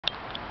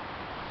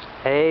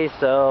Hey,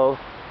 so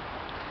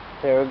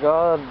here we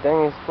go, the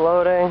dinghy's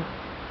floating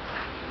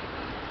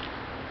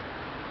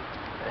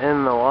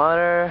in the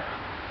water.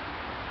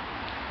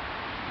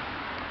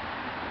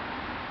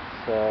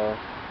 So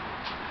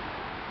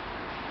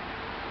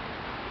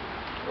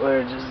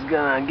we're just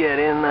gonna get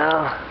in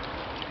now.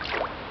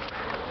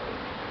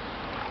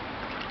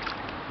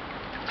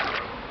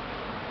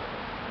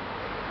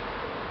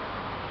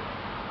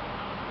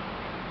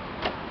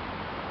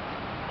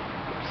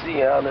 See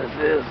how this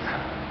is.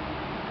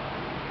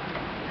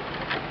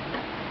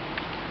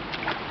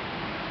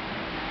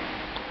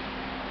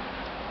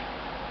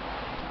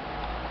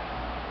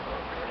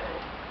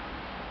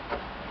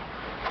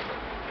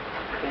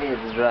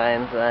 It's dry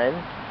inside.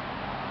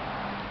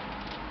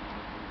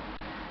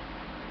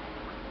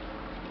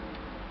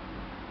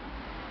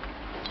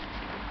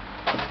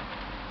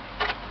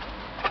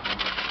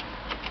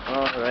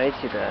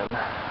 Alrighty then.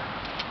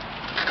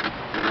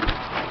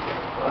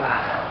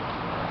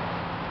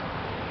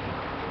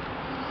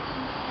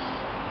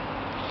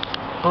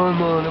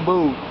 I'm on a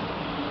boat.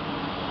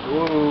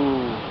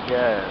 Whoa,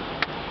 yeah.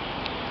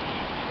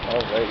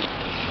 Alright.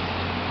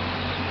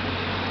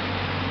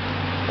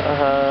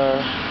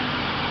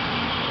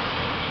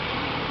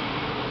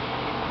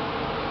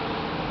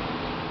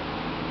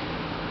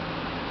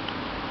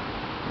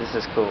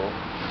 This is cool.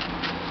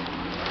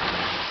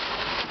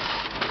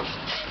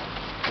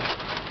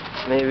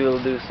 Maybe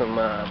we'll do some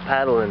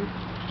paddling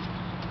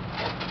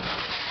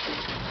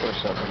or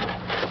something.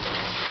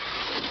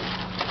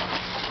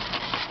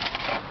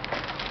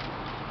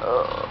 Oh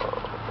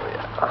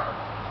yeah.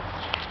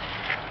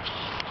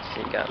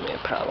 She got me a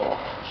paddle.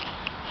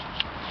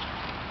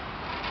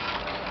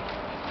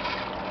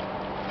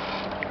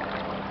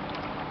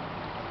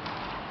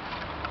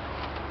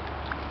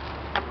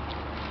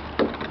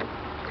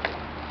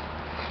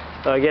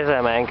 So I guess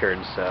I'm anchored,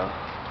 so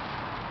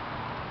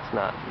it's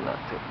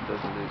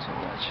doesn't do too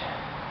much.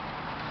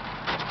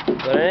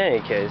 But in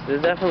any case,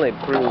 this definitely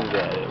proves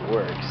that it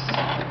works.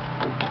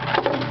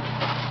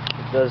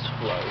 It does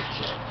float,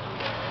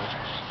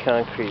 and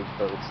concrete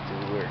boats do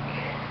work.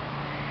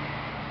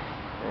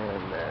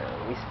 And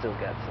we still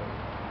got some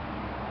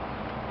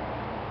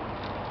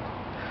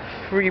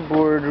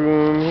freeboard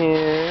room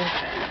here.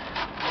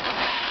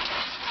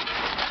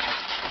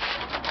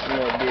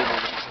 Might be able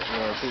to put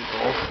more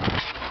people.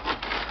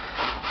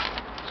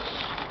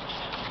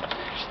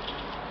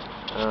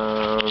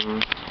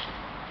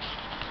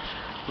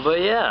 But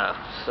yeah,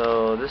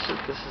 so this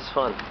is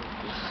fun.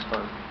 This is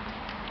fun.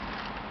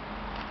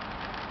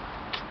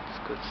 It's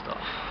good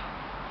stuff.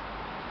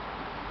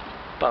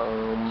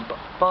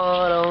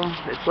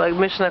 It's like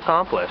mission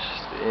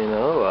accomplished. You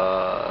know,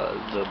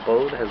 the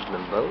boat has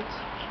been built.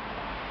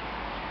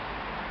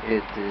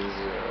 It is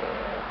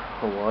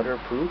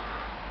waterproof.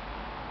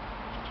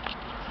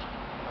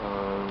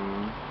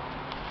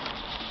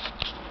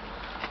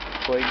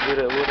 Quite good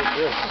at what it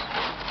does.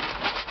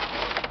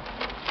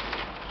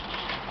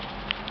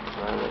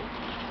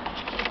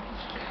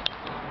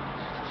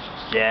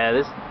 Yeah,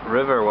 this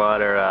river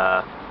water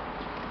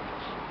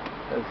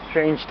has a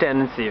strange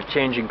tendency of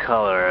changing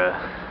color.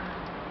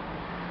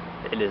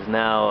 It is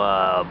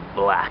now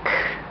black.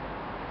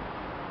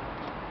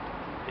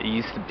 It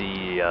used to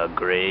be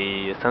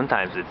gray.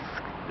 Sometimes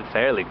it's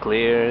fairly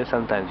clear,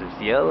 sometimes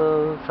it's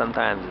yellow,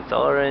 sometimes it's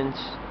orange.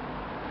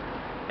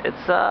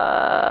 It's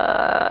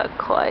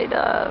quite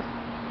a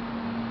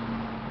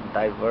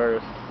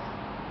diverse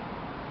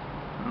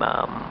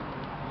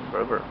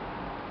river.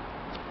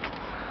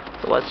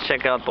 So let's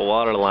check out the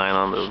water line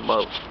on this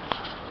boat.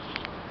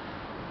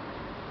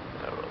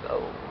 There we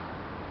go.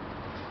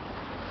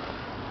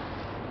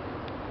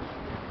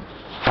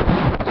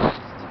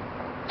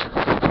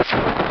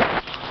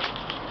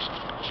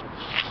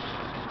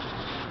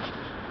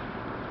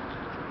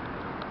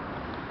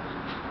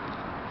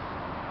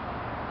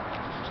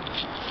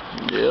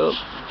 Yep.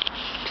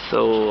 So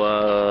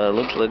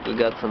looks like we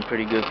got some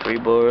pretty good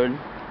freeboard.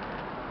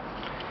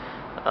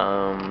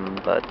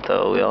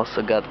 But we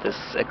also got this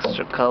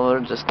extra cover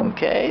just in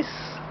case,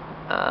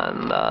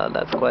 and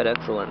that's quite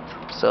excellent.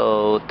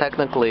 So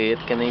technically it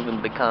can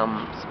even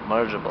become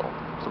submersible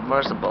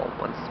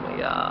once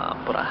we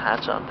put a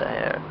hatch on the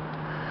hair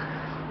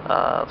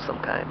of some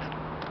kind.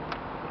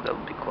 That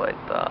would be quite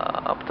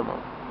optimal.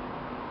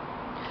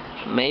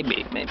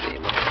 Maybe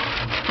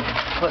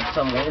put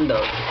some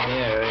windows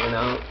here, you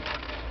know,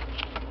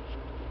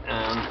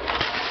 and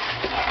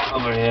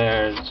over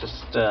here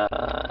just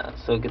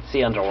so you can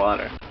see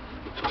underwater.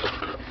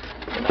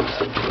 You know,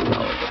 that's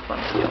always a fun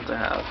skill to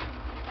have,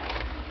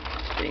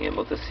 being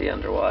able to see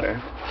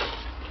underwater,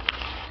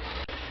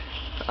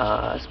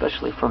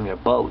 especially from your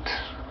boat.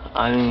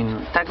 I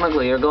mean,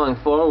 technically you're going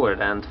forward,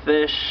 and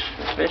fish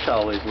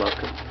always look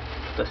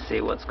to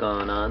see what's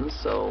going on,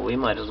 so we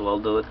might as well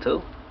do it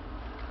too.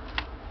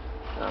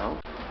 So,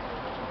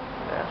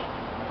 yeah.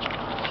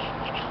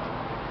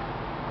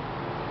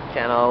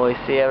 Can't always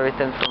see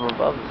everything from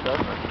above the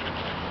surface.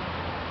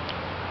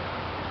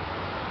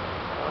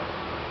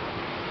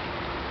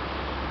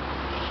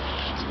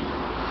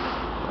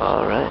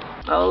 Alright.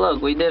 Oh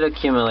look, we did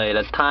accumulate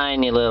a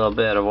tiny little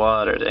bit of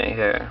water in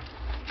here.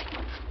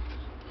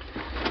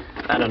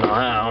 I don't know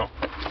how.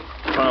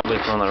 Probably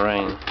from the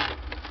rain.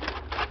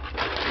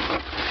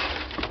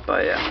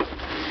 But yeah,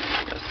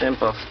 a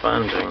simple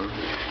sponging,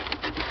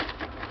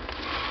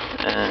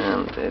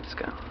 and it's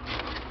gone.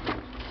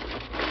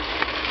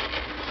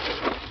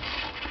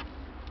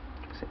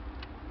 See?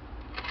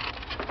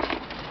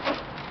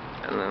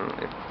 And then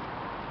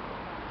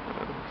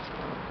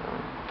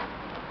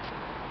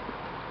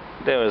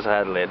there was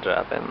hardly a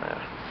drop in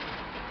there.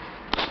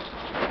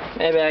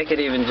 Maybe I could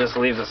even just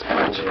leave the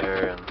sponge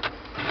here, and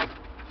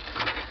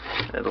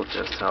it'll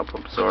just help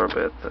absorb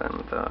it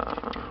and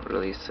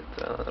release it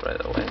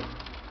right away.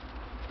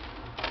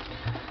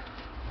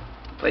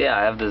 But yeah,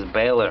 I have this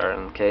baler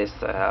in case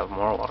I have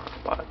more water,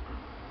 but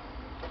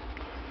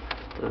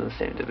doesn't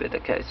seem to be the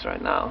case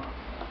right now.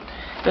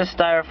 This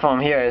styrofoam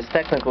here is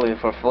technically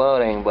for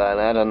floating, but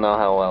I don't know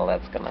how well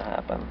that's gonna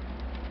happen.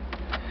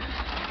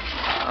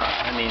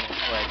 I mean,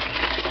 like,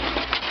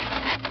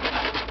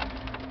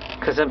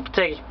 because I'm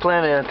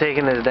planning on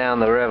taking this down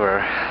the river,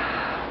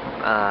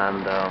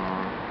 and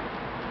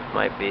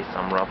might be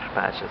some rough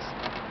patches.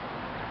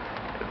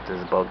 If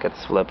this boat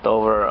gets flipped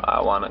over,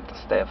 I want it to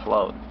stay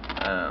afloat,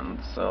 and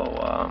so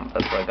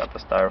that's why I got the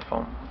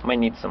styrofoam. Might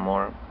need some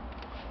more.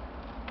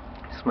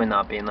 This might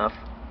not be enough.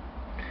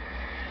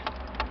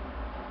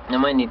 I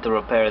might need to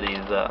repair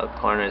these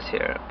corners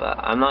here, but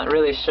I'm not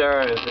really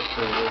sure if this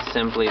is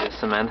simply the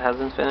cement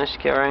hasn't finished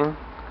curing,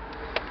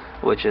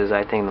 which is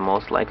I think the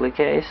most likely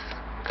case,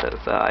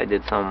 because I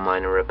did some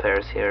minor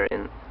repairs here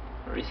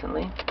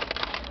recently,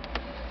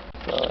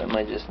 so it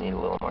might just need a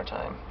little more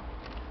time.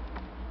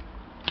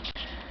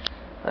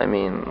 I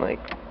mean,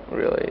 like,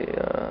 really,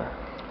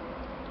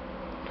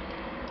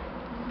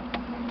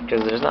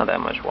 because there's not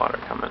that much water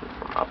coming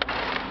from up.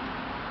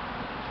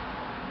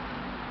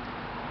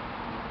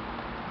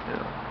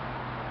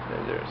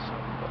 There's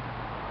some, but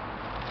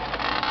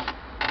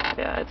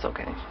yeah, it's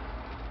okay.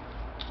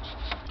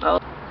 Oh,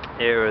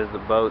 here is the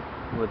boat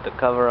with the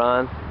cover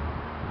on.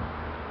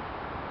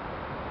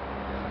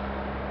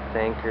 It's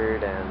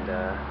anchored and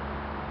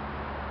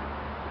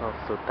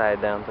also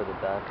tied down to the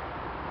dock.